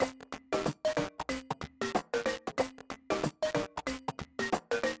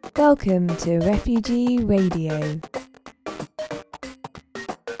Welcome to Refugee Radio.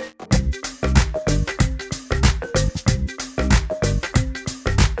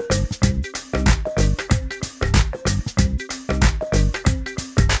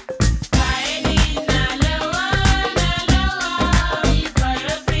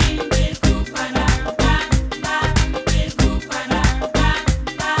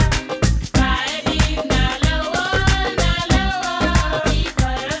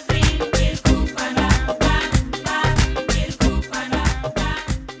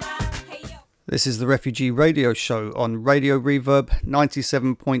 This is the Refugee Radio Show on Radio Reverb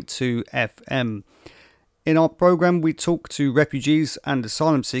 97.2 FM. In our programme, we talk to refugees and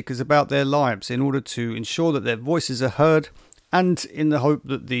asylum seekers about their lives in order to ensure that their voices are heard, and in the hope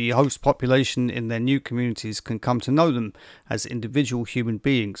that the host population in their new communities can come to know them as individual human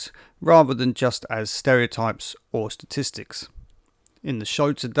beings, rather than just as stereotypes or statistics. In the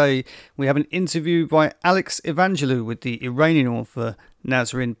show today, we have an interview by Alex Evangelou with the Iranian author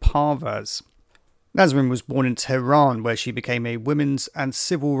Nasrin Parvaz. Nasrin was born in Tehran, where she became a women's and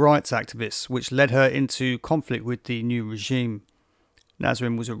civil rights activist, which led her into conflict with the new regime.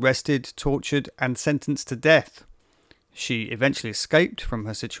 Nasrin was arrested, tortured, and sentenced to death. She eventually escaped from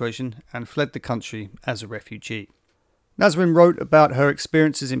her situation and fled the country as a refugee. Nasrin wrote about her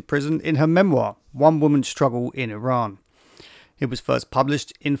experiences in prison in her memoir, One Woman's Struggle in Iran. It was first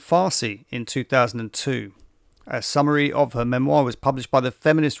published in Farsi in 2002. A summary of her memoir was published by the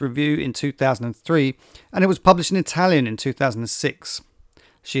Feminist Review in 2003, and it was published in Italian in 2006.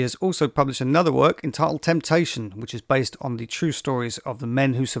 She has also published another work entitled Temptation, which is based on the true stories of the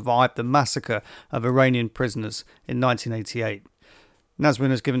men who survived the massacre of Iranian prisoners in 1988. Nasrin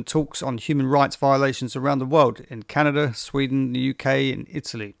has given talks on human rights violations around the world in Canada, Sweden, the UK, and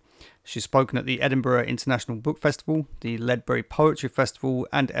Italy. She's spoken at the Edinburgh International Book Festival, the Ledbury Poetry Festival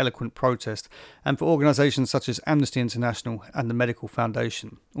and Eloquent Protest, and for organisations such as Amnesty International and the Medical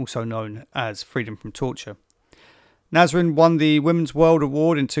Foundation, also known as Freedom from Torture. Nasrin won the Women's World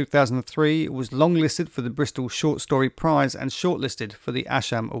Award in 2003, was longlisted for the Bristol Short Story Prize and shortlisted for the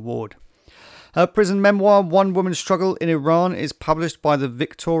Asham Award. Her prison memoir, One Woman's Struggle in Iran, is published by the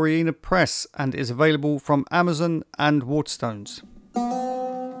Victoriana Press and is available from Amazon and Waterstones.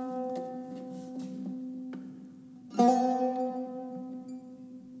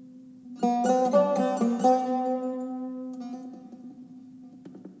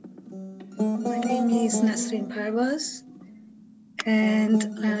 Nasrin Parvaz, and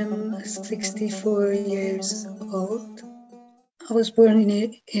I'm 64 years old. I was born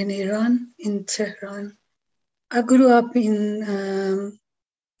in Iran, in Tehran. I grew up in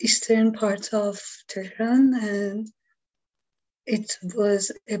eastern part of Tehran, and it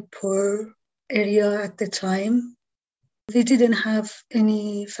was a poor area at the time. We didn't have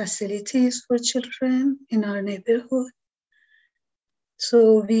any facilities for children in our neighborhood.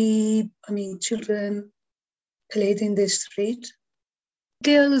 So children played in the street.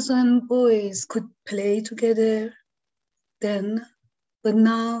 Girls and boys could play together then, but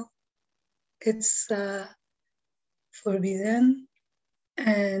now it's forbidden.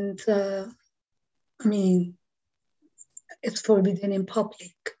 And it's forbidden in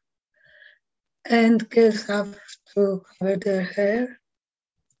public. And girls have to cover their hair.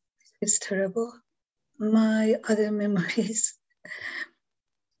 It's terrible. My other memories.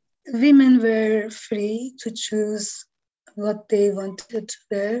 Women were free to choose what they wanted to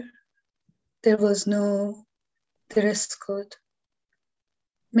wear. There was no dress code.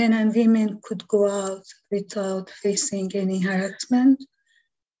 Men and women could go out without facing any harassment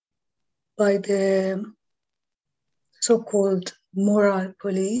by the so-called moral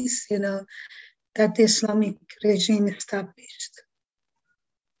police, that the Islamic regime established.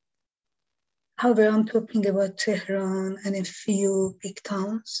 However, I'm talking about Tehran and a few big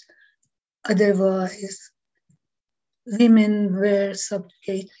towns. Otherwise, women were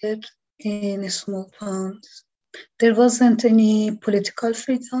subjugated in small towns. There wasn't any political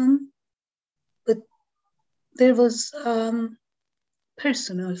freedom, but there was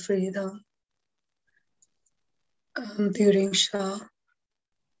personal freedom during Shah.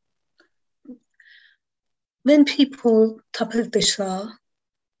 When people toppled the Shah,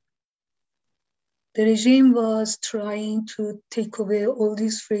 the regime was trying to take away all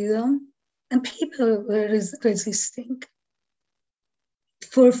this freedom, and people were resisting.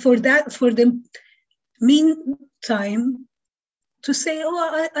 For the meantime, to say,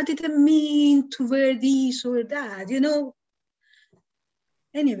 I didn't mean to wear this or that,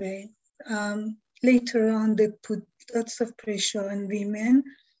 Anyway, later on, they put lots of pressure on women,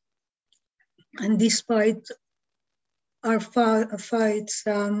 and despite our fights,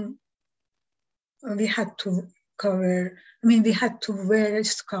 we had to we had to wear a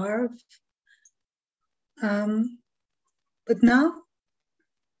scarf. But now,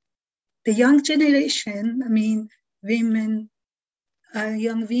 the young generation, women,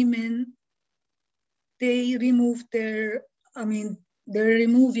 young women, they remove their, they're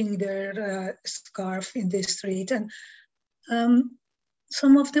removing their scarf in the street, and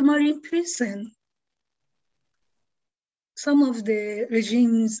some of them are in prison. Some of the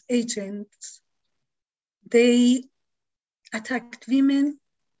regime's agents, they attacked women,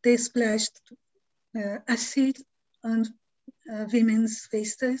 they splashed acid on women's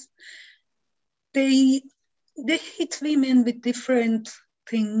faces. They hit women with different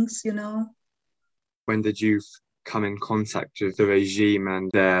things, When did you come in contact with the regime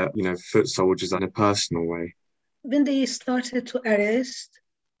and their, foot soldiers in a personal way? When they started to arrest,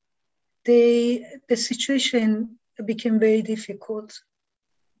 the situation became very difficult.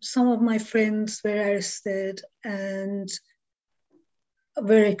 Some of my friends were arrested and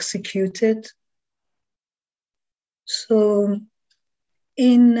were executed. So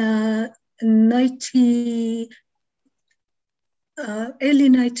in early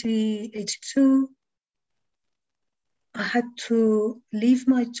 1982, I had to leave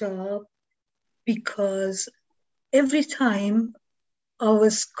my job because every time I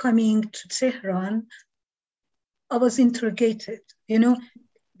was coming to Tehran, I was interrogated.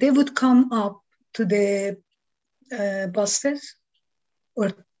 They would come up to the buses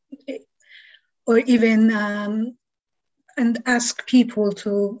or even and ask people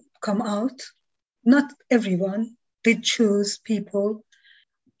to come out. Not everyone. They choose people.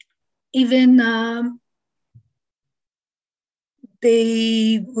 Even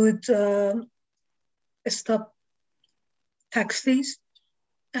they would stop taxis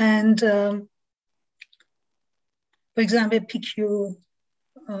and, for example, pick you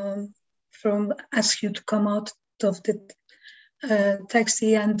ask you to come out of the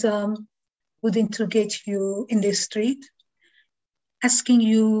taxi and would interrogate you in the street, asking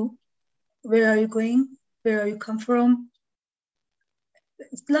you, where are you going? Where are you come from?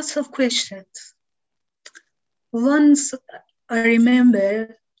 Lots of questions. Once I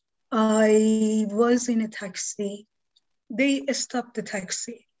remember I was in a taxi. They stopped the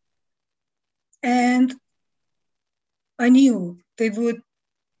taxi. And I knew they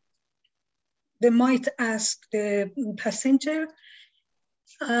might ask the passenger.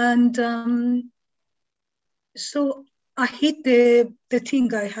 And so I hid the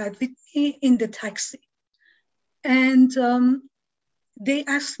thing I had with me in the taxi. And they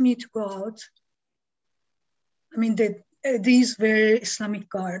asked me to go out. These were Islamic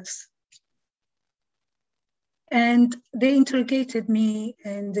guards. And they interrogated me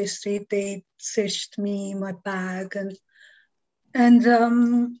in the street. They searched me, my bag. And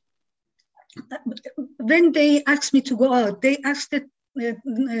when they asked me to go out, they asked the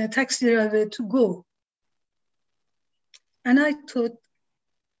taxi driver to go. And I thought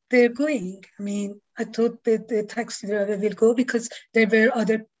they're going. I thought that the taxi driver will go because there were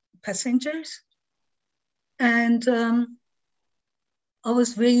other passengers. And I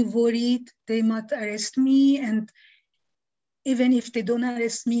was very worried they might arrest me. And even if they don't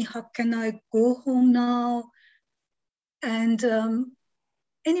arrest me, how can I go home now? And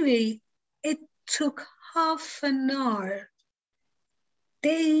anyway, it took half an hour.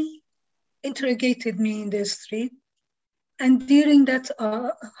 They interrogated me in the street. And during that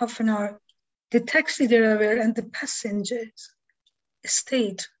half an hour, the taxi driver and the passengers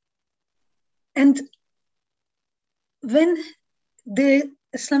stayed. And when the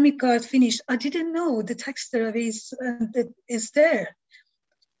Islamic guard finished, I didn't know the taxi driver is there.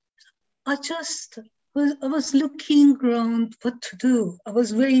 I was looking around what to do. I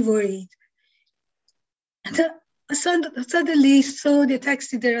was very worried. And I suddenly saw the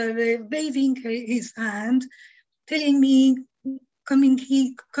taxi driver waving his hand, telling me,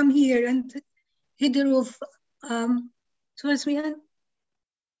 come here. And he drove towards me. And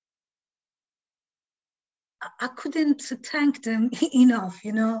I couldn't thank them enough,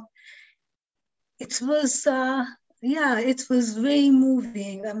 It was, it was very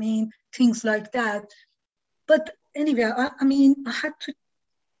moving. Things like that. But anyway, I had to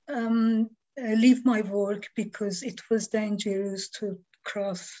leave my work because it was dangerous to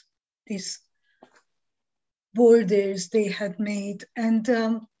cross these borders they had made. And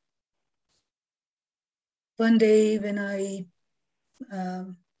one day when I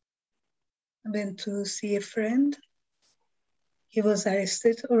went to see a friend, he was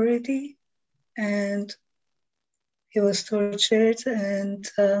arrested already and he was tortured, and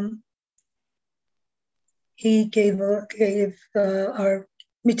he gave our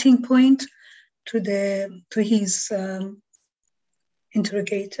meeting point to his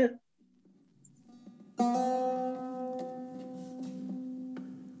interrogator.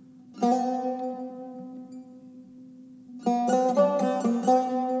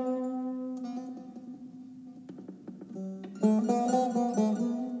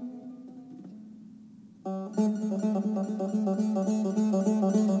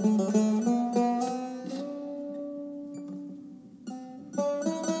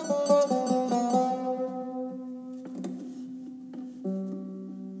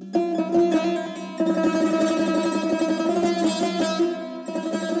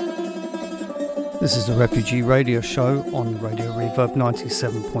 This is the Refugee Radio Show on Radio Reverb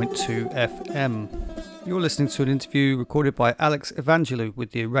 97.2 FM. You're listening to an interview recorded by Alex Evangelou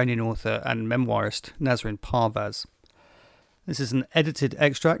with the Iranian author and memoirist Nasrin Parvaz. This is an edited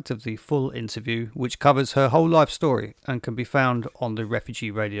extract of the full interview, which covers her whole life story and can be found on the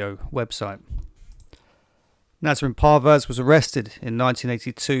Refugee Radio website. Nasrin Parvaz was arrested in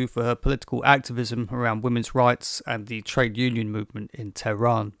 1982 for her political activism around women's rights and the trade union movement in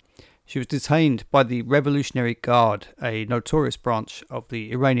Tehran. She was detained by the Revolutionary Guard, a notorious branch of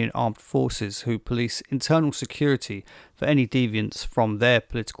the Iranian armed forces who police internal security for any deviance from their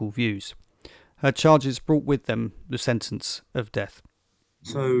political views. Her charges brought with them the sentence of death.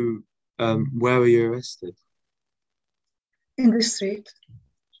 So, where were you arrested? In the street.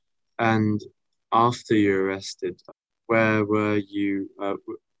 And after you were arrested, where were you?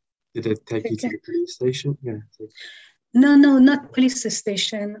 Did they take you to the police station? Yeah. No, not police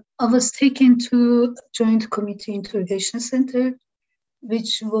station. I was taken to Joint Committee Interrogation Center,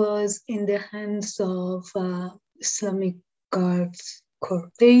 which was in the hands of Islamic Guards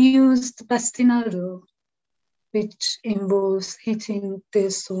Corps. They used bastinado, which involves hitting the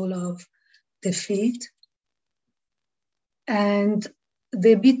sole of the feet. And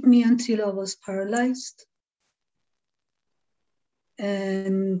they beat me until I was paralyzed.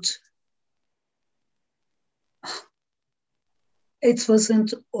 And it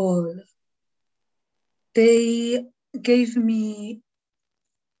wasn't all. They gave me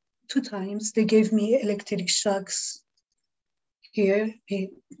 2 times, they gave me electric shocks here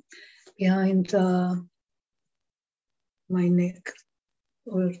behind my neck,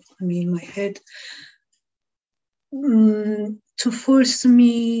 my head, to force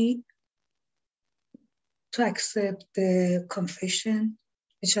me to accept the confession,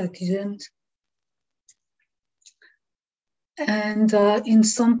 which I didn't. And in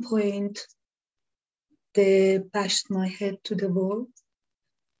some point, they bashed my head to the wall,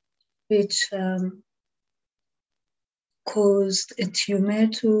 which caused a tumor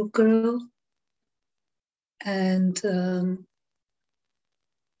to grow and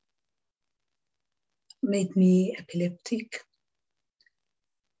made me epileptic.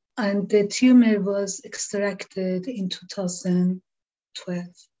 And the tumor was extracted in 2012.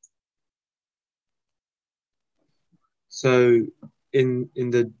 So in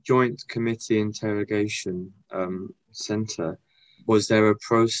the Joint Committee Interrogation Center, was there a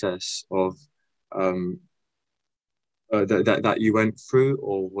process of that you went through,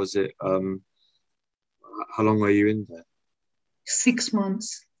 or was it, how long were you in there? 6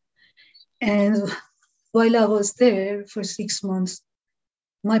 months. And while I was there for 6 months,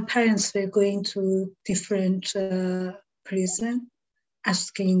 my parents were going to different prison,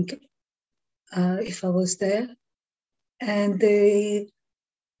 asking if I was there. And they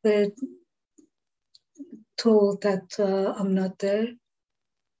were told that I'm not there.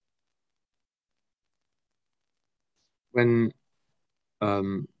 When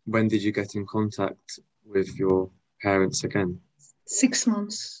did you get in contact with your parents again? 6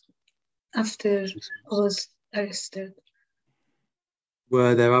 months after I was arrested.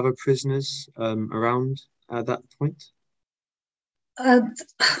 Were there other prisoners around at that point?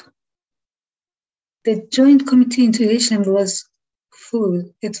 The Joint Committee Interrogation was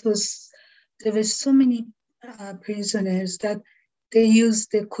full. There were so many prisoners that they used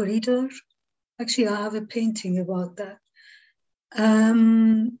the corridor. Actually, I have a painting about that. I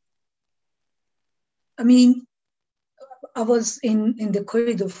was in the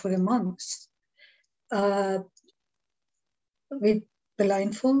corridor for a month with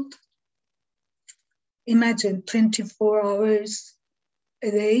blindfold. Imagine 24 hours a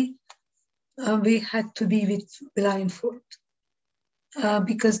day. We had to be with blindfold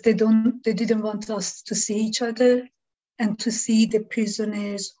because they didn't want us to see each other and to see the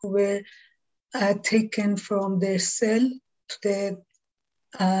prisoners who were taken from their cell to the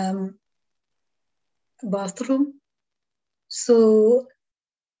bathroom. So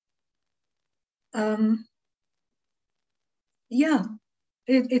yeah,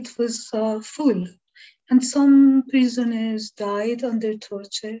 it was full. And some prisoners died under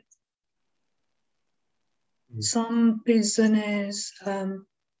torture. Some prisoners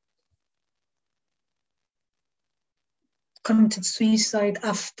committed suicide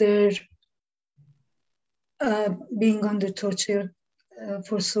after being under torture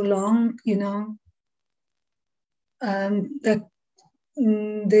for so long, that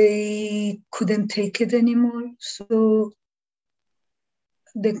they couldn't take it anymore. So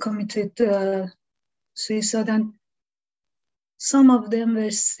they committed suicide, and some of them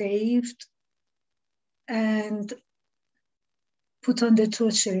were saved and put under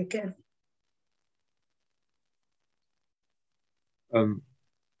torture again.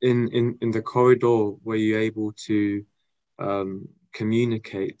 In the corridor, were you able to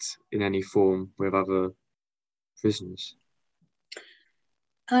communicate in any form with other prisoners?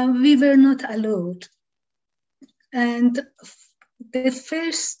 We were not allowed. And the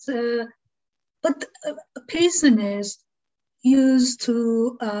first, but prisoners used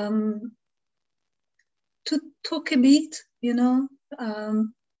to talk a bit,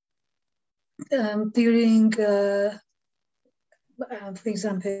 during, for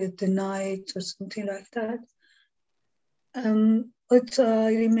example, the night or something like that. But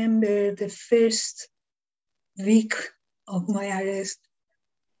I remember the first week of my arrest,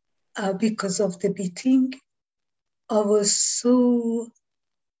 because of the beating, I was so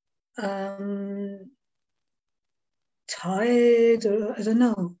tired, or I don't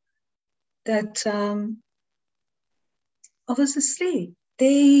know, that I was asleep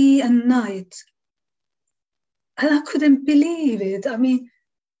day and night. And I couldn't believe it. I mean,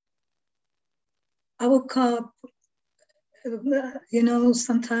 I woke up,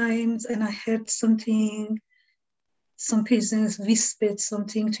 sometimes, and I heard something. Some prisoners whispered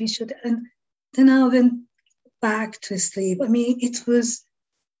something to each other, and then I went back to sleep. I mean, it was,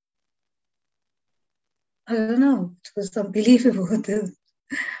 I don't know, it was unbelievable.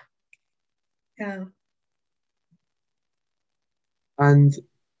 Yeah. And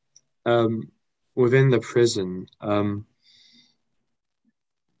within the prison,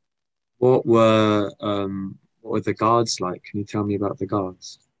 what were the guards like? Can you tell me about the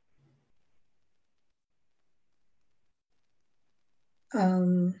guards?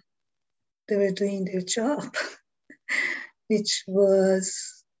 They were doing their job, which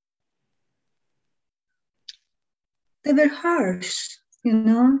was, they were harsh,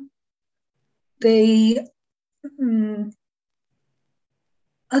 They,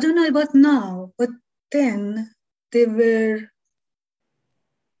 I don't know about now, but then they were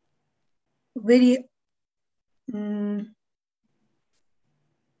very, how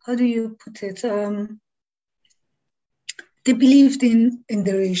do you put it? They believed in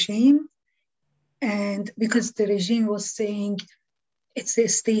the regime, and because the regime was saying it's a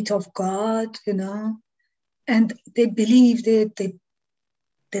state of God, and they believed it, they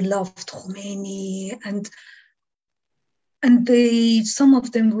loved Khomeini, and some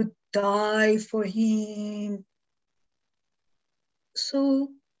of them would die for him.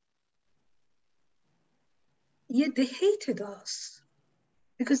 So, yeah, they hated us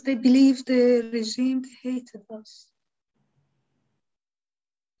because they believed the regime, they hated us.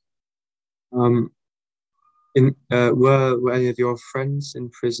 Were any of your friends in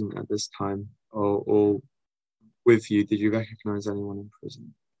prison at this time, or with you? Did you recognize anyone in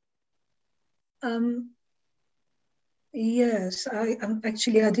prison? Yes, I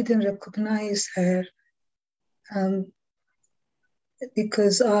didn't recognize her,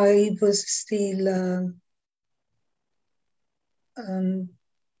 because I was still,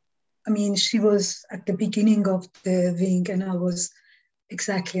 she was at the beginning of the wing, and I was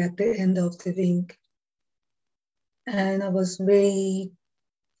exactly at the end of the wing. And I was very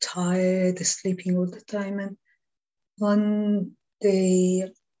tired, sleeping all the time. And one day,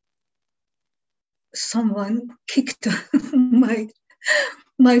 someone kicked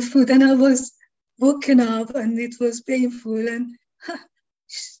my foot, and I was woken up, and it was painful. And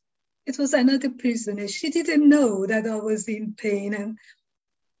it was another prisoner. She didn't know that I was in pain,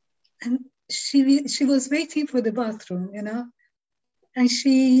 and she was waiting for the bathroom, and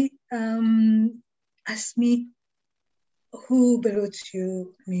she asked me, who brought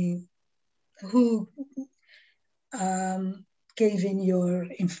you, who gave in your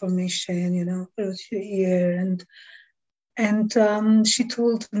information, brought you here, and she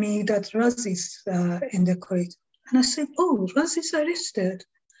told me that Razi's in the corridor. And I said, oh, Razi's arrested.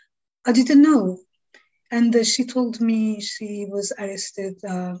 I didn't know. And she told me she was arrested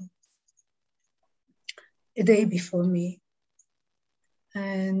a day before me.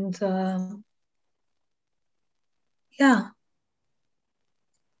 And yeah,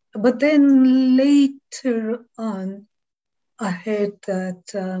 But then later on, I heard that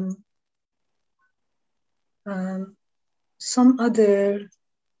some other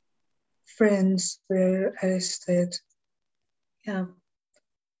friends were arrested. Yeah.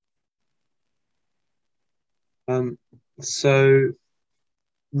 So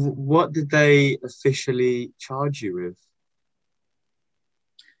what did they officially charge you with?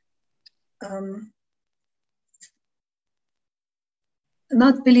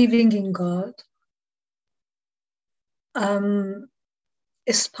 Not believing in God,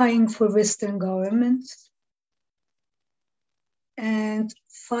 spying for Western governments, and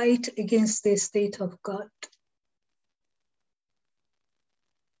fight against the state of God.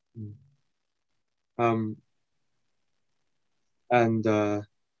 And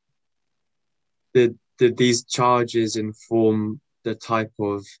did these charges inform the type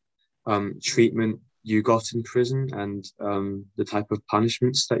of treatment you got in prison and the type of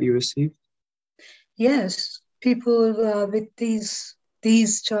punishments that you received? Yes, people with these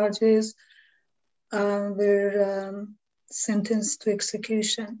charges were sentenced to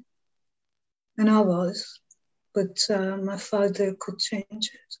execution, and I was. But my father could change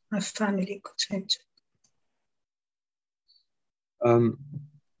it. My family could change it.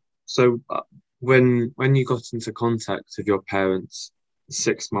 So when you got into contact with your parents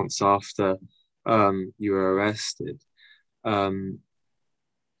 6 months after you were arrested, how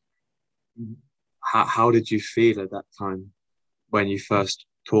did you feel at that time when you first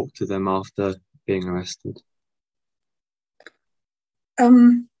talked to them after being arrested?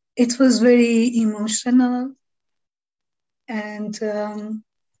 It was very emotional, and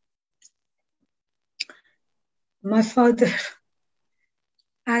my father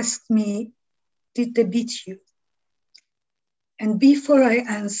asked me, "Did they beat you?" And before I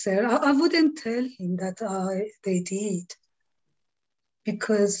answer, I wouldn't tell him that they did,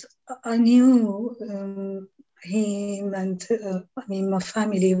 because I knew him and my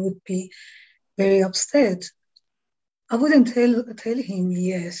family would be very upset. I wouldn't tell him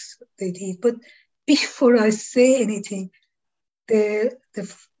yes they did, but before I say anything, the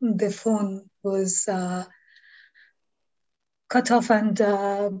phone was cut off, and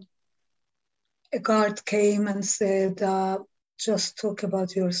a guard came and said, "Just talk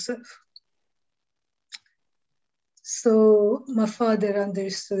about yourself." So my father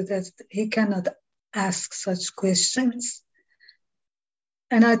understood that he cannot ask such questions.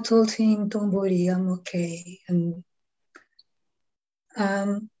 And I told him, "Don't worry, I'm okay." And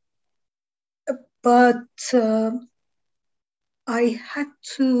but I had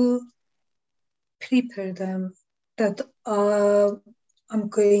to prepare them that I'm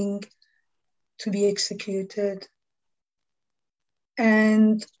going to be executed.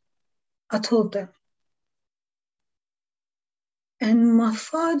 And I told them. And my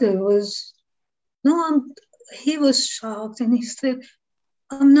father was, he was shocked, and he said,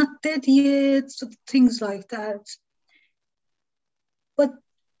 "I'm not dead yet," so things like that. But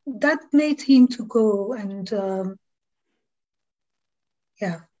that made him to go and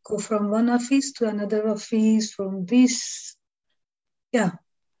go from one office to another office, from this,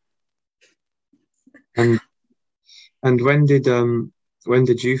 And when did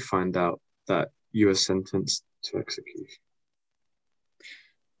you find out that you were sentenced to execution?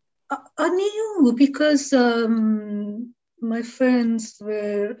 I knew because my friends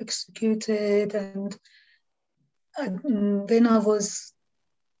were executed, and then I was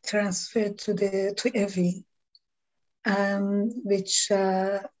transferred to Evi, which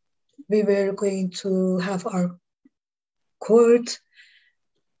we were going to have our court.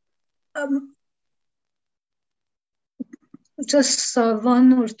 Just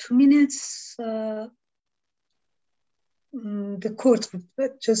 1 or 2 minutes. The court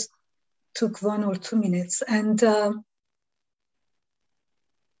just took 1 or 2 minutes, and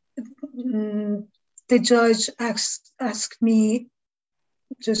the judge asked me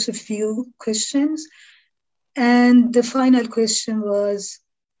just a few questions, and the final question was,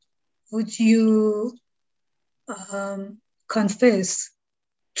 "Would you confess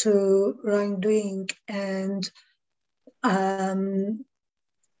to wrongdoing, and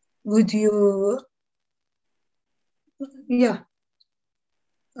would you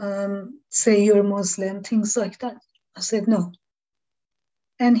say you're Muslim," things like that. I said no.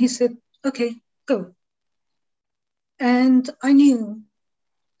 And he said, "Okay, go." And I knew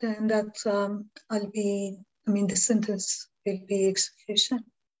then that the sentence will be execution.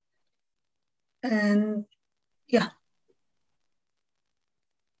 And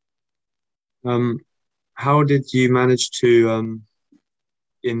how did you manage to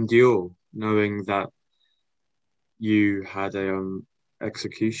endure knowing that you had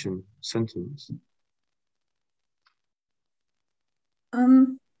execution sentence?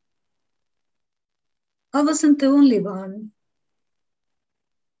 I wasn't the only one,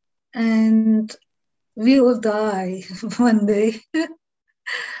 and we all die one day.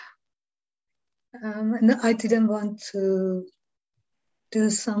 And I didn't want to do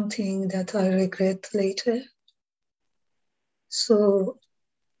something that I regret later. So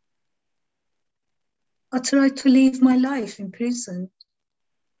I tried to live my life in prison.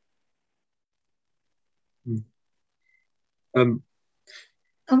 Can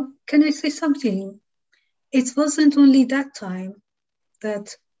I say something? It wasn't only that time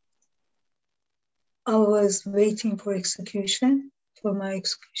that I was waiting for execution, for my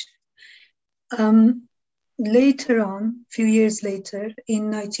execution. Later on, a few years later,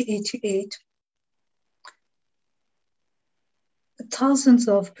 in 1988, thousands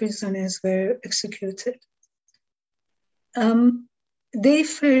of prisoners were executed. They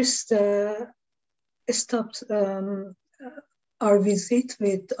first stopped our visit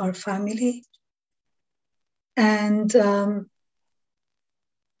with our family, and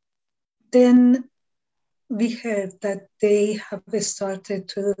then we heard that they have started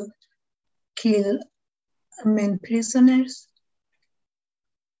to kill men prisoners.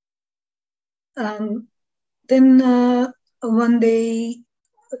 Then one day,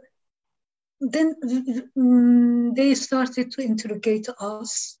 they started to interrogate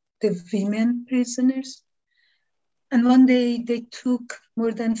us, the women prisoners. And one day they took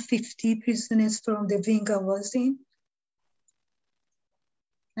more than 50 prisoners from the wing I was in,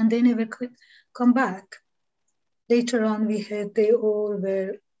 and they never could come back. Later on, we heard they all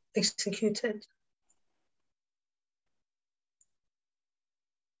were executed.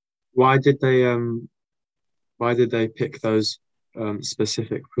 Why did they pick those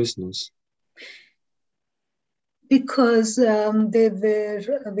specific prisoners? Because they were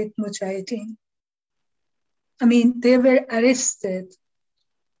with Mujahideen. I mean, they were arrested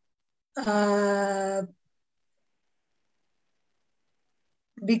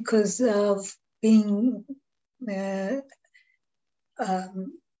because of being, I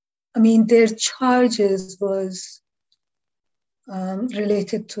mean, their charges was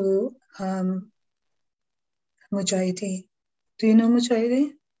related to Mujahideen. Do you know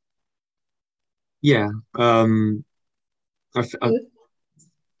Mujahideen? Yeah.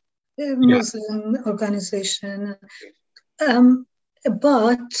 Muslim organization.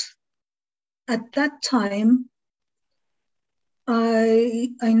 But at that time, I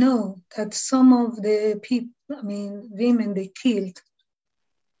know that some of the people, I mean, women they killed,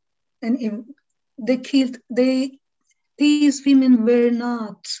 and these women were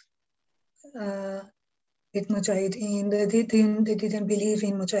not with Mujahideen. They didn't believe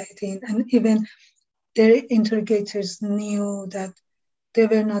in Mujahideen, and even their interrogators knew that they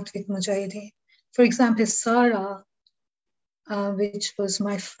were not with Mujahideen. For example, Sarah, which was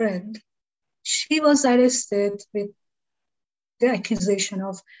my friend, she was arrested with the accusation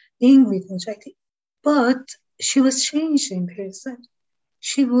of being with Mujahideen, but she was changed in prison.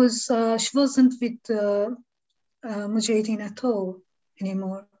 She wasn't with Mujahideen at all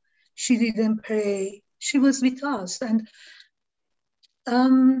anymore. She didn't pray. She was with us, and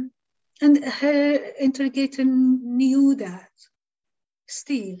her interrogator knew that.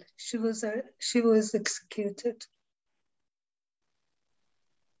 Still, she was executed.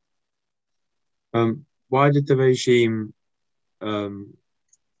 Why did the regime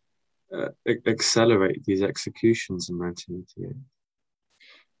accelerate these executions in 1988?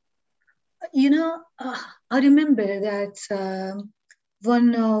 You know, I remember that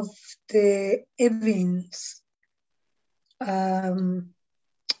one of the events,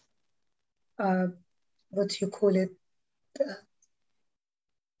 what you call it?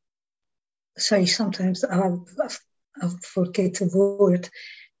 Sorry, sometimes I forget the word.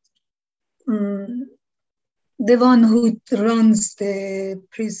 The one who runs the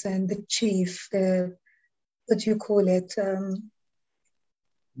prison, the chief, what you call it?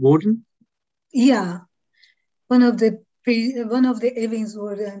 Warden? Yeah, one of the Evans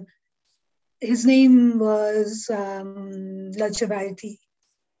warden. His name was Lajavardi.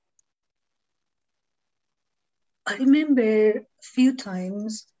 I remember a few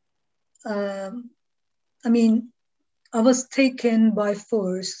times. I mean, I was taken by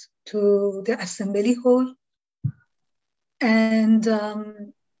force to the assembly hall, and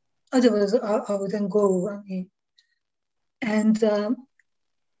otherwise I wouldn't go. I mean, and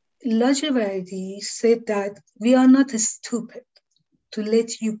Lajavardi said that we are not stupid to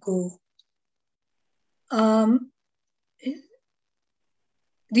let you go.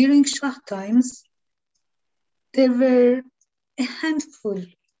 During Shah times, there were a handful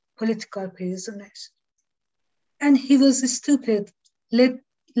political prisoners. And he was stupid, let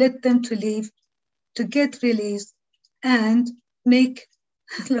them to leave, to get released and make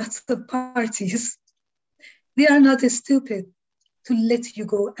lots of parties. They are not stupid to let you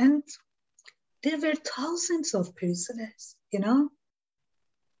go. And there were thousands of prisoners, you know.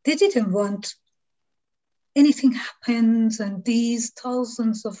 They didn't want anything happens and these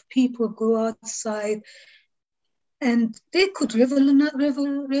thousands of people go outside and they could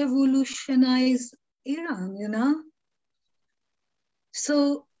revolutionize Iran, you know.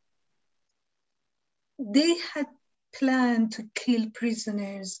 So they had planned to kill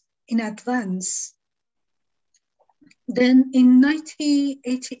prisoners in advance. Then in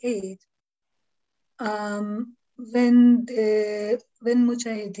 1988, when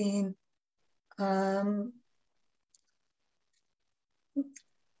Mujahideen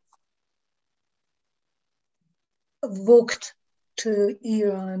walked to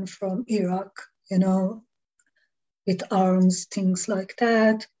Iran from Iraq, you know, with arms, things like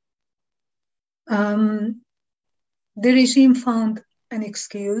that, the regime found an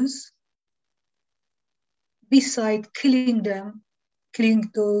excuse beside killing them,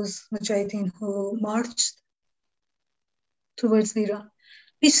 killing those Mujahideen who marched towards Iran.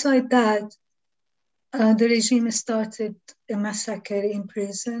 Beside that, the regime started a massacre in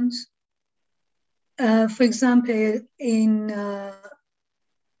prisons. For example, in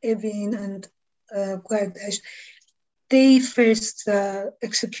Evin and Guardash, they first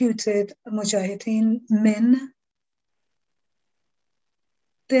executed Mujahideen men.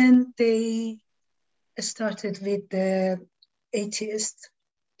 Then they started with the atheists,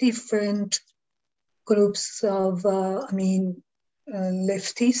 different groups of,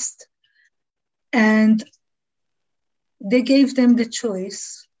 leftists. And they gave them the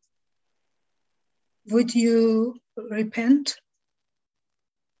choice. Would you repent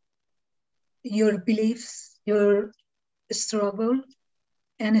your beliefs, your struggle,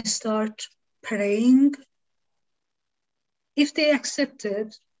 and start praying? If they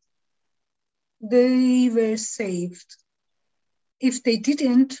accepted, they were saved. If they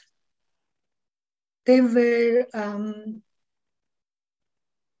didn't, they were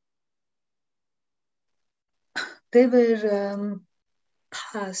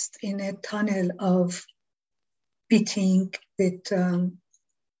passed in a tunnel of beating with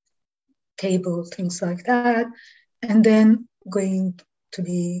cable, things like that, and then going to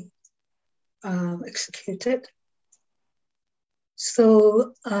be executed.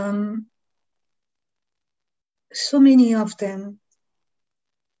 So, so many of them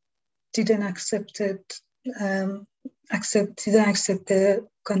didn't accept the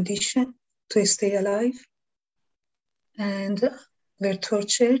condition to stay alive, and were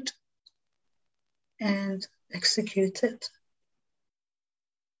tortured and executed.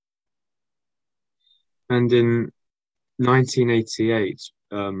 And in 1988,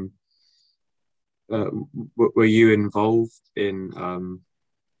 were you involved in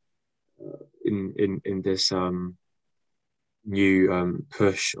this new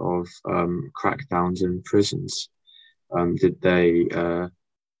push of crackdowns in prisons? Did they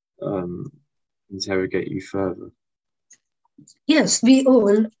interrogate you further? Yes, we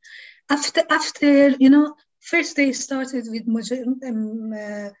all. After you know, first they started with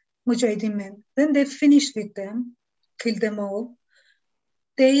Mujahideen men. Then they finished with them, killed them all.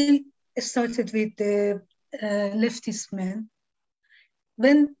 They started with the leftist men.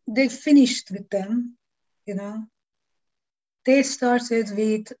 When they finished with them, you know, they started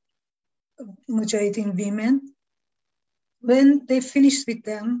with Mujahideen women. When they finished with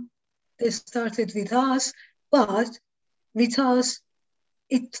them, they started with us, but with us,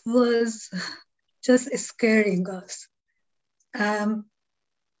 it was just scaring us.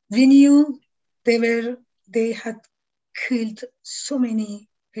 We knew they had killed so many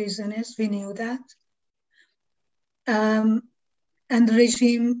prisoners, we knew that. And the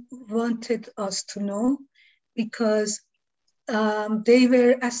regime wanted us to know because they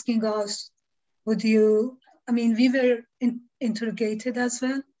were asking us, we were interrogated as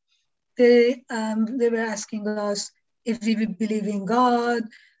well. They were asking us if we would believe in God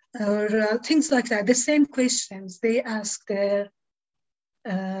or things like that. The same questions they asked their,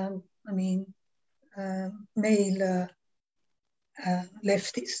 male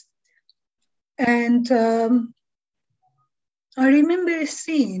leftists. And I remember a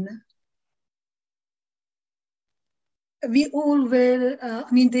scene. We all were,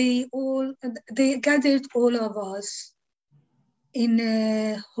 they gathered all of us in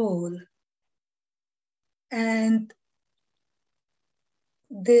a hall. And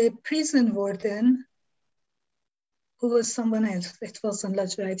the prison warden, who was someone else, it wasn't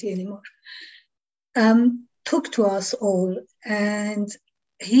Lajarati anymore, took to us all, and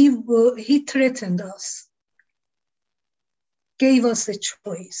he threatened us, gave us a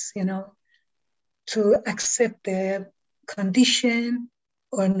choice, to accept the condition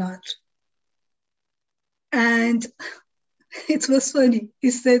or not. And it was funny. He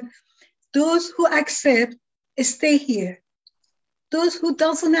said, those who accept, stay here. Those who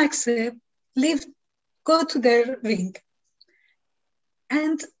doesn't accept, leave, go to their ring.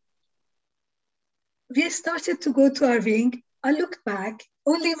 And we started to go to our ring. I looked back,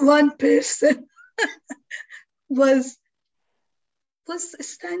 only one person was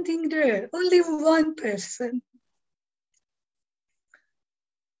standing there, only one person.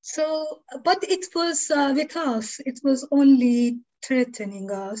 So, but it was with us, it was only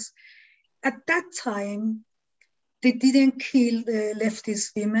threatening us. At that time, they didn't kill the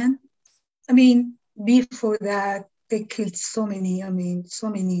leftist women. I mean, before that, they killed so many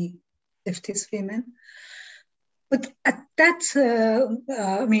leftist women. But at that,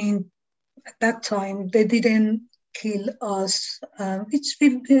 at that time, they didn't kill us, which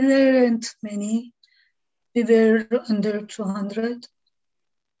we weren't many. We were under 200.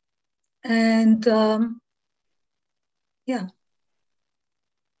 And yeah.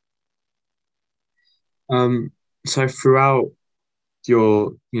 So throughout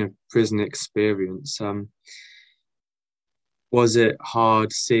your prison experience, was it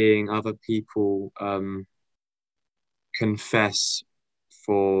hard seeing other people confess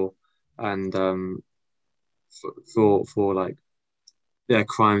for like their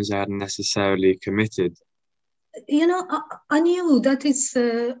crimes they hadn't necessarily committed? I knew that it's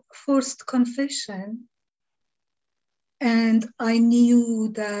a forced confession, and I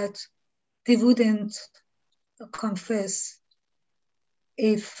knew that they wouldn't confess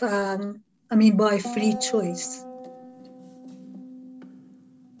if, by free choice.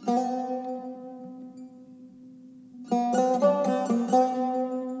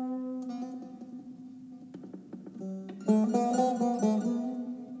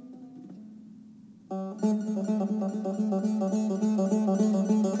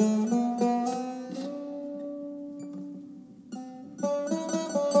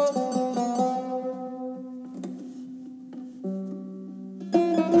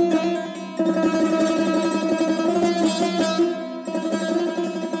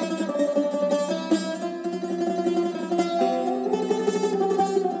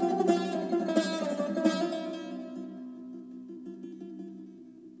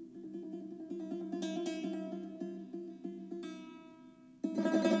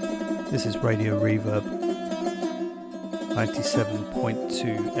 This is Radio Reverb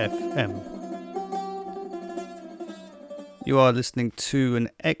 97.2 FM. You are listening to an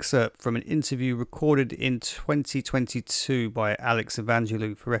excerpt from an interview recorded in 2022 by Alex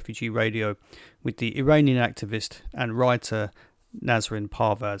Evangelou for Refugee Radio with the Iranian activist and writer Nasrin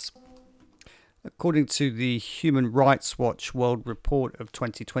Parvaz. According to the Human Rights Watch World Report of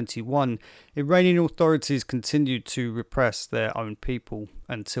 2021, Iranian authorities continued to repress their own people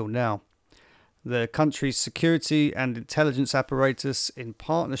until now. The country's security and intelligence apparatus, in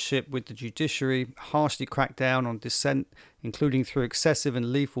partnership with the judiciary, harshly cracked down on dissent, including through excessive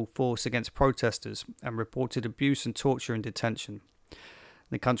and lethal force against protesters, and reported abuse and torture in detention.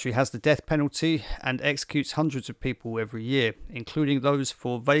 The country has the death penalty and executes hundreds of people every year, including those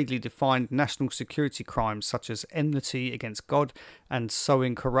for vaguely defined national security crimes such as enmity against God and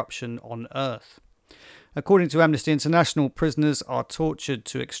sowing corruption on earth. According to Amnesty International, prisoners are tortured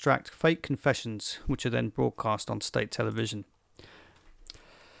to extract fake confessions, which are then broadcast on state television.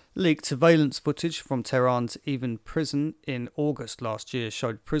 Leaked surveillance footage from Tehran's Evin prison in August last year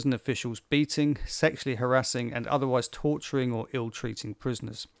showed prison officials beating, sexually harassing and otherwise torturing or ill-treating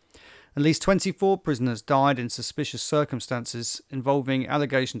prisoners. At least 24 prisoners died in suspicious circumstances involving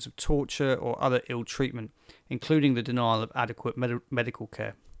allegations of torture or other ill treatment, including the denial of adequate medical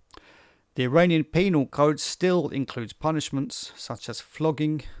care. The Iranian Penal Code still includes punishments such as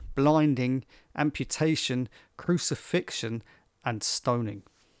flogging, blinding, amputation, crucifixion and stoning.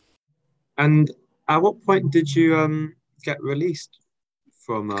 And at what point did you get released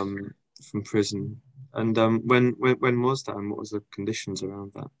from prison? And when was that, and what was the conditions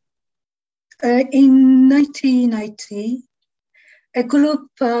around that? In 1990, a group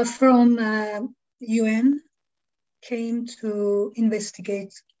from UN came to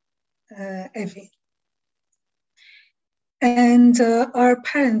investigate Evin. And our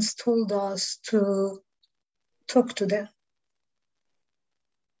parents told us to talk to them.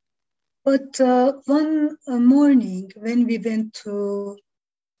 But one morning when we went to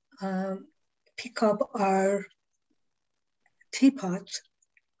pick up our teapot,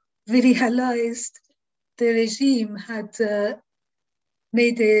 we realized the regime had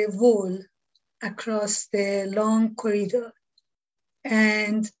made a wall across the long corridor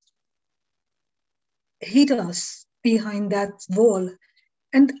and hid us behind that wall.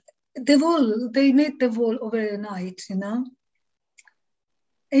 And the wall, they made the wall overnight, you know.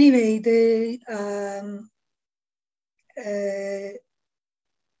 Anyway, the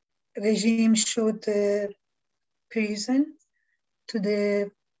regime showed the prison to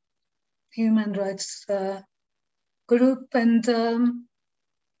the human rights group, and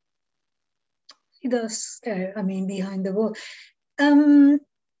hid us there, I mean, behind the wall.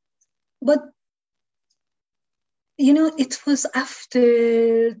 But, you know, it was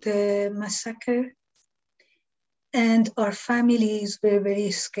after the massacre, and our families were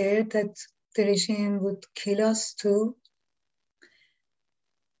very scared that the regime would kill us too.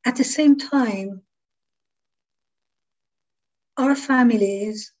 At the same time, our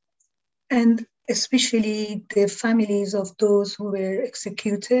families, and especially the families of those who were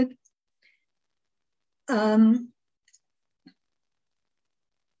executed,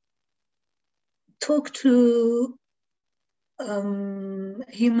 talked to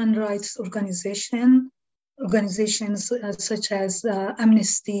human rights organizations such as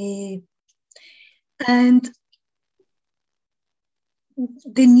Amnesty, and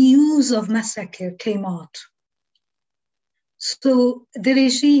the news of massacre came out. So the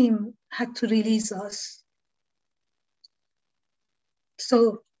regime had to release us.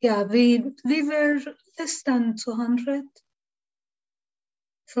 So yeah, we were less than 200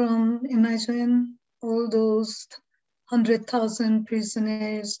 from, imagine, all those 100,000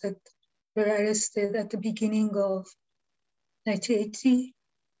 prisoners that were arrested at the beginning of 1980.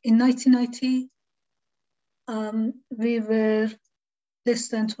 In 1990, we were less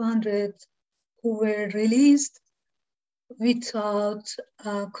than 200 who were released without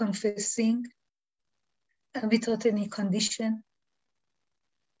confessing, without any condition.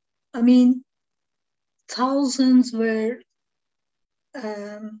 I mean, thousands were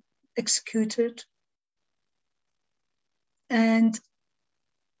executed, and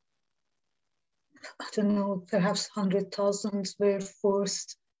I don't know, perhaps 100,000 were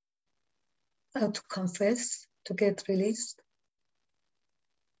forced to confess to get released.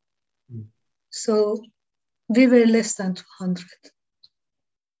 So we were less than 200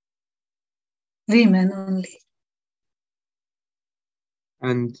 women only.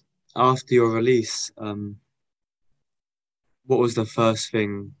 And after your release, what was the first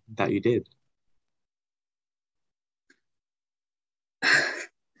thing that you did?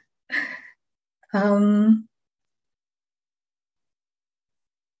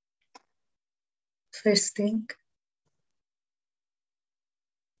 First thing,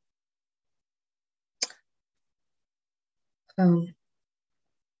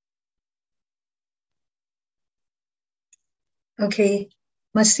 okay,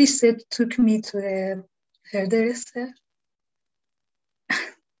 my sister took me to a hairdresser.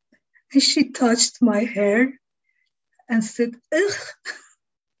 She touched my hair and said, "Ugh,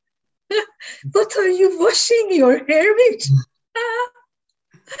 what are you washing your hair with?"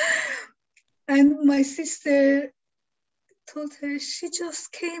 And my sister told her she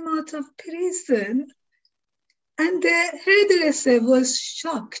just came out of prison. And the hairdresser was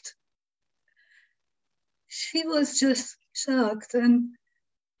shocked. She was just shocked, and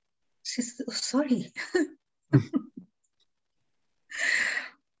she said, "Oh, sorry."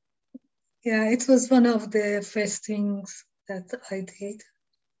 Yeah, it was one of the first things that I did.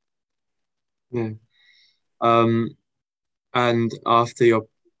 Yeah. And after you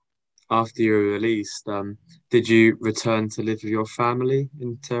were released, did you return to live with your family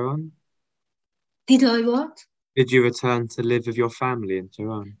in Tehran? Did I what? Did you return to live with your family in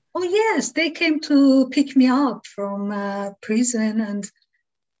Tehran? Oh, yes, they came to pick me up from prison, and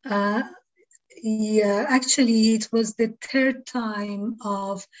yeah, actually, it was the third time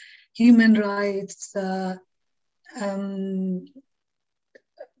of human rights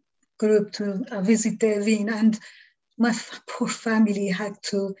group to visit Devin, and my poor family had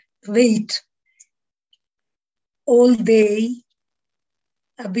to wait all day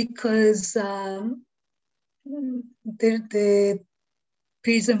because the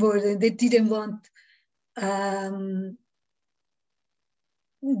prison warden, they didn't want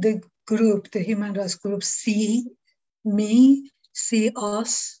the group, the human rights group, see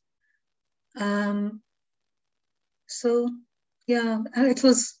us. So yeah, it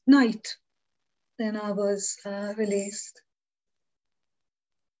was night when I was released.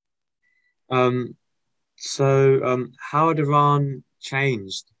 So how had Iran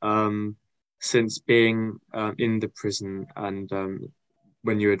changed since being in the prison and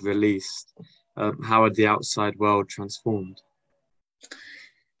when you had released, how had the outside world transformed?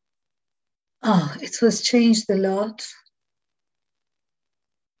 It was changed a lot.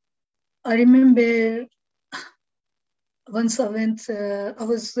 I remember once I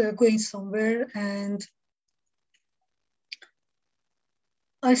was going somewhere and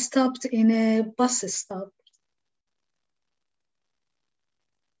I stopped in a bus stop,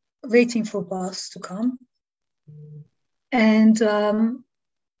 waiting for bus to come. And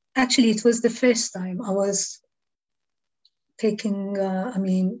actually, it was the first time I was taking,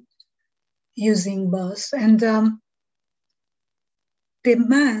 using bus. And the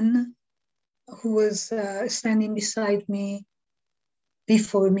man who was standing beside me,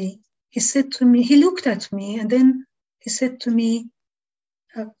 before me, he said to me, he looked at me, and then he said to me,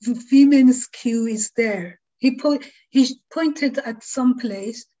 women's queue is there. He pointed at some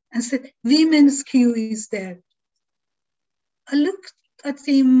place and said, women's queue is there. I looked at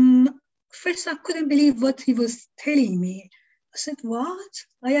him. First, I couldn't believe what he was telling me. I said, what?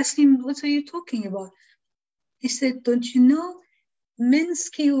 I asked him, what are you talking about? He said, don't you know, men's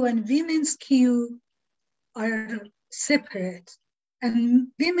queue and women's queue are separate, and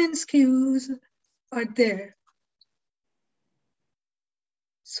women's queues are there.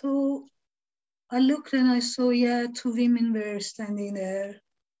 So I looked and I saw, yeah, two women were standing there.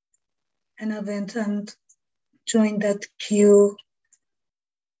 And I went and joined that queue.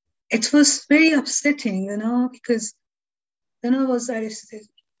 It was very upsetting, because when I was arrested,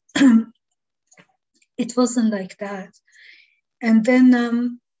 it wasn't like that. And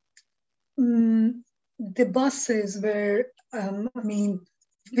then the buses were, men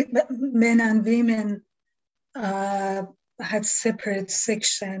and women had separate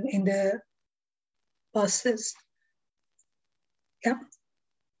section in the buses. Yeah.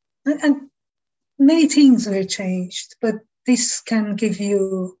 And many things were changed, but this can give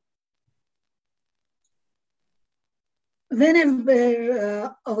you,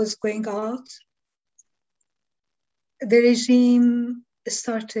 whenever I was going out, the regime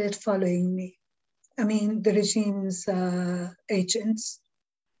started following me. The regime's agents,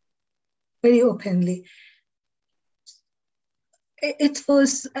 very openly. It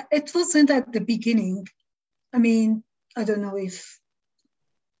wasn't at the beginning. I don't know if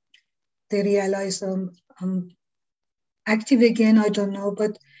they realized I'm active again, I don't know,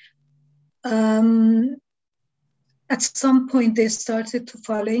 but at some point they started to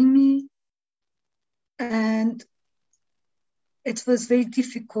following me, and it was very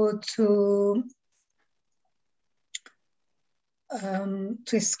difficult to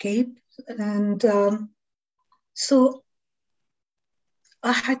escape. And so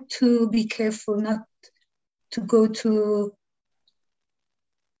I had to be careful not to go to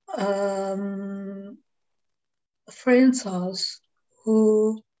a friend's house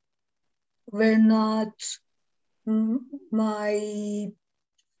who were not my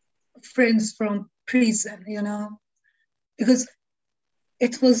friends from prison, because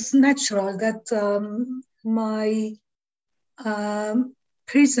it was natural that my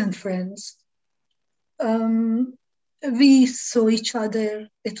prison friends, we saw each other.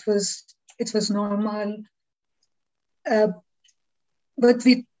 It was normal. But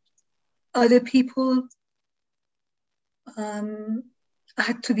with other people, I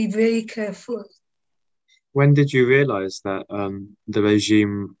had to be very careful. When did you realize that the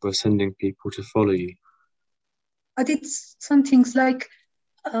regime was sending people to follow you? I did some things like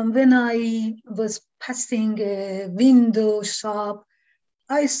when I was passing a window shop,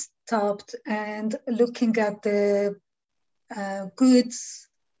 I stopped and looking at the goods.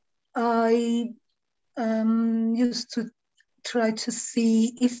 I used to try to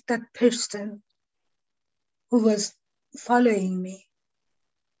see if that person who was following me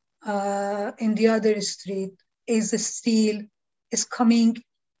in the other street is coming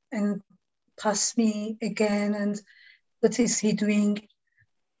and pass me again, and what is he doing?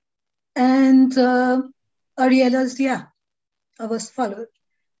 And I realized, yeah, I was followed.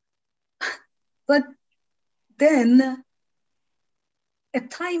 But then a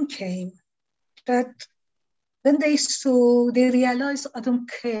time came that when they realized I don't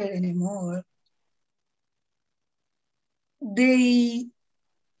care anymore. They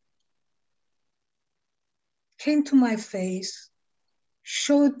came to my face,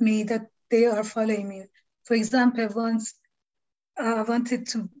 showed me that they are following me. For example, once I wanted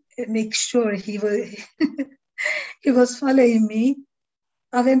to make sure he was following me.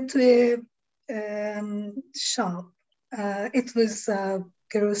 I went to a shop. It was a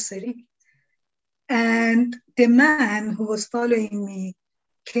grocery. And the man who was following me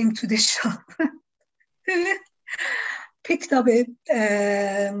came to the shop, picked up a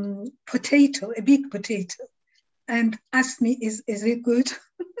potato, a big potato, and asked me, is it good?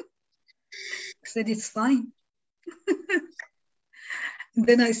 I said, it's fine. And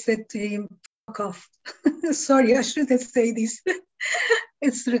then I said to him, fuck off. Sorry, I shouldn't say this.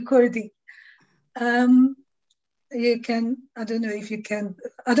 It's recording. You can, I don't know if you can,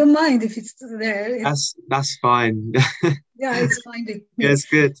 I don't mind if it's there. That's fine. Yeah, it's fine with me. Yeah, it's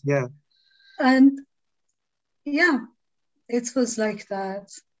good. Yeah. And yeah, it was like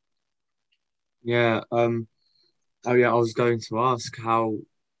that. Yeah. Oh yeah, I was going to ask how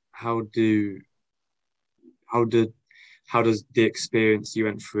do how did how does the experience you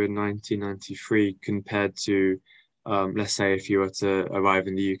went through in 1993 compared to let's say if you were to arrive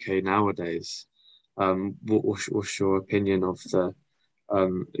in the UK nowadays? What's your opinion of the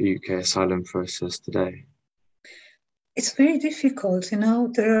UK asylum process today? It's very difficult,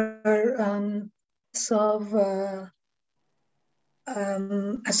 there are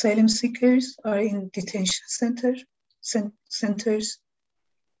asylum seekers are in detention centers.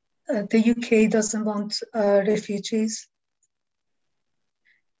 The UK doesn't want refugees.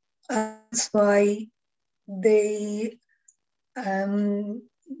 That's why they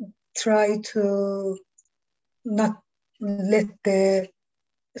try to not let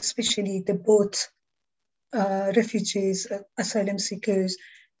especially the boat refugees, asylum seekers,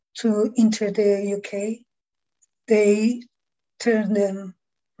 to enter the UK. They turn them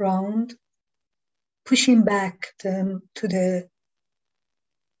round, pushing back them to the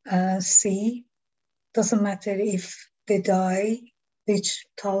sea. Doesn't matter if they die, which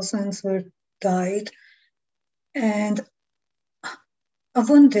thousands were died. And I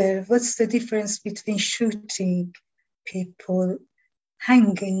wonder what's the difference between shooting people,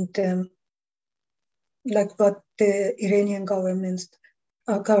 hanging them, like what the Iranian government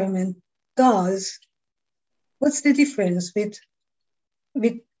does. What's the difference with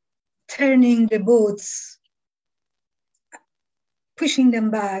turning the boats, pushing them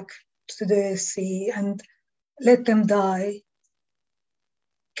back to the sea and let them die,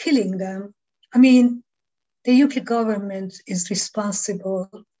 killing them? I mean, the UK government is responsible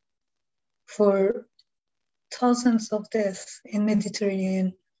for thousands of deaths in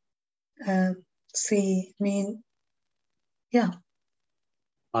Mediterranean Sea. I mean, yeah.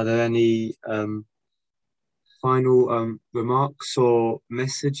 Are there any final remarks or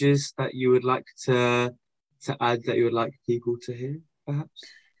messages that you would like to add that you would like people to hear, perhaps?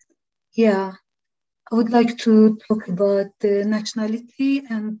 Yeah, I would like to talk about the Nationality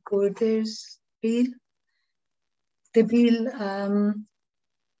and Borders Bill. The bill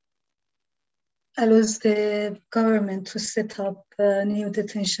allows the government to set up new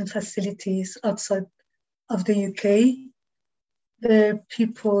detention facilities outside of the UK, where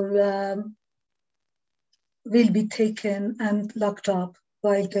people will be taken and locked up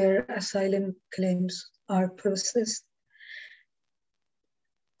while their asylum claims are processed.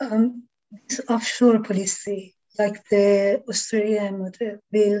 This offshore policy, like the Australian model,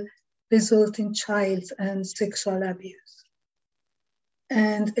 will result in child and sexual abuse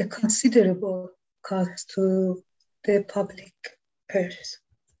and a considerable cost to the public purse.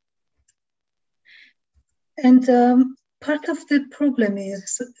 And part of the problem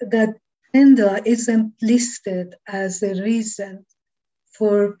is that gender isn't listed as a reason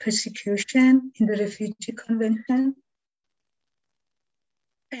for persecution in the Refugee Convention.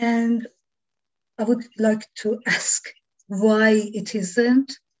 And I would like to ask why it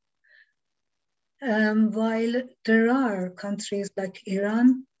isn't. While there are countries like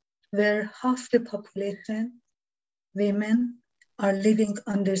Iran, where half the population, women, are living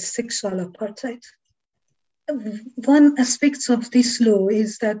under sexual apartheid. One aspect of this law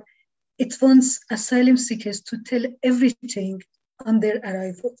is that it wants asylum seekers to tell everything on their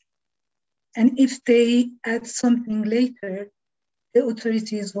arrival. And if they add something later, the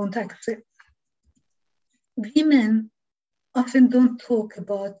authorities won't accept. Women often don't talk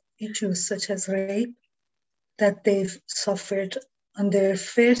about issues such as rape that they've suffered on their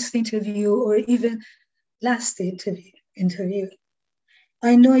first interview or even last interview.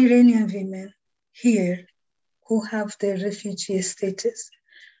 I know Iranian women here who have their refugee status,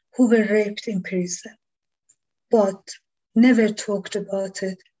 who were raped in prison, but never talked about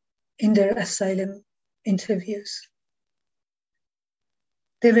it in their asylum interviews.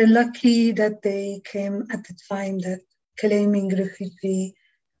 They were lucky that they came at the time that claiming refugee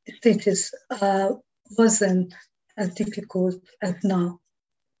status wasn't as difficult as now.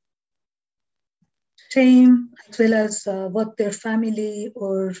 Shame, as well as what their family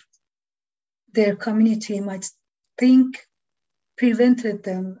or their community might think, prevented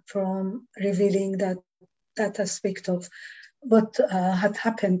them from revealing that aspect of what had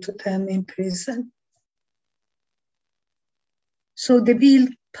happened to them in prison. So the bill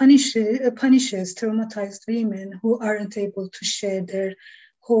punishes traumatized women who aren't able to share their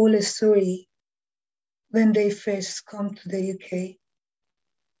whole story when they first come to the UK.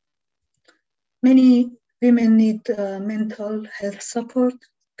 Many women need mental health support,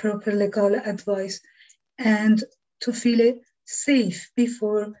 proper legal advice, and to feel safe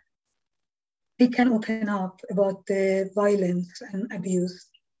before they can open up about the violence and abuse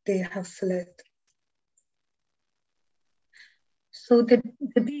they have fled. So the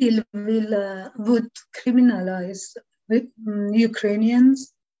bill would criminalize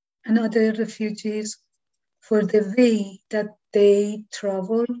Ukrainians and other refugees for the way that they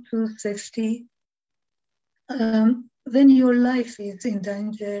travel to safety. When your life is in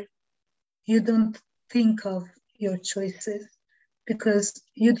danger, you don't think of your choices because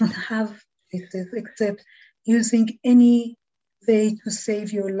you don't have choices except using any way to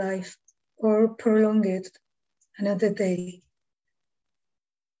save your life or prolong it another day.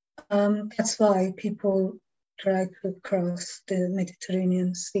 That's why people try to cross the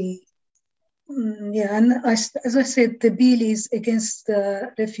Mediterranean Sea. And as I said, the bill is against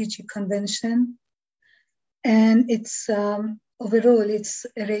the Refugee Convention, and it's overall it's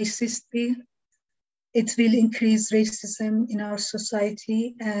a racist bill. It will increase racism in our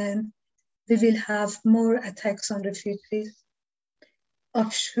society, and we will have more attacks on refugees.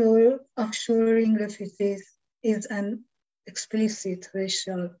 Offshoring refugees is an explicit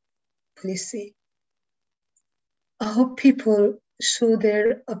racial policy. I hope people show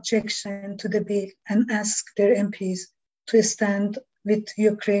their objection to the bill and ask their MPs to stand with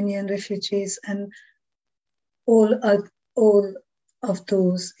Ukrainian refugees and all of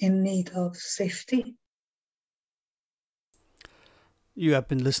those in need of safety. You have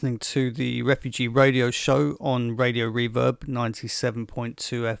been listening to the Refugee Radio Show on Radio Reverb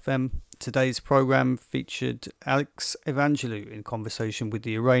 97.2 FM. Today's programme featured Alex Evangelou in conversation with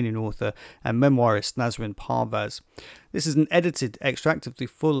the Iranian author and memoirist Nasrin Parvaz. This is an edited extract of the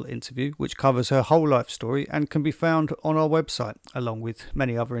full interview, which covers her whole life story and can be found on our website, along with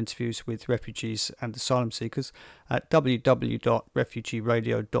many other interviews with refugees and asylum seekers at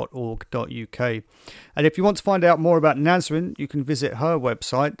www.refugeradio.org.uk. And if you want to find out more about Nasrin, you can visit her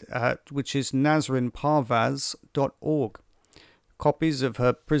website, which is nasrinparvaz.org. Copies of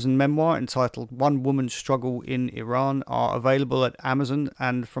her prison memoir entitled One Woman's Struggle in Iran are available at Amazon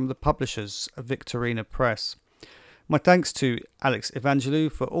and from the publishers Victorina Press. My thanks to Alex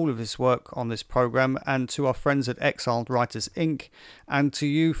Evangelou for all of his work on this programme, and to our friends at Exiled Writers Inc., and to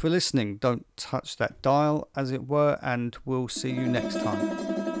you for listening. Don't touch that dial, as it were, and we'll see you next time.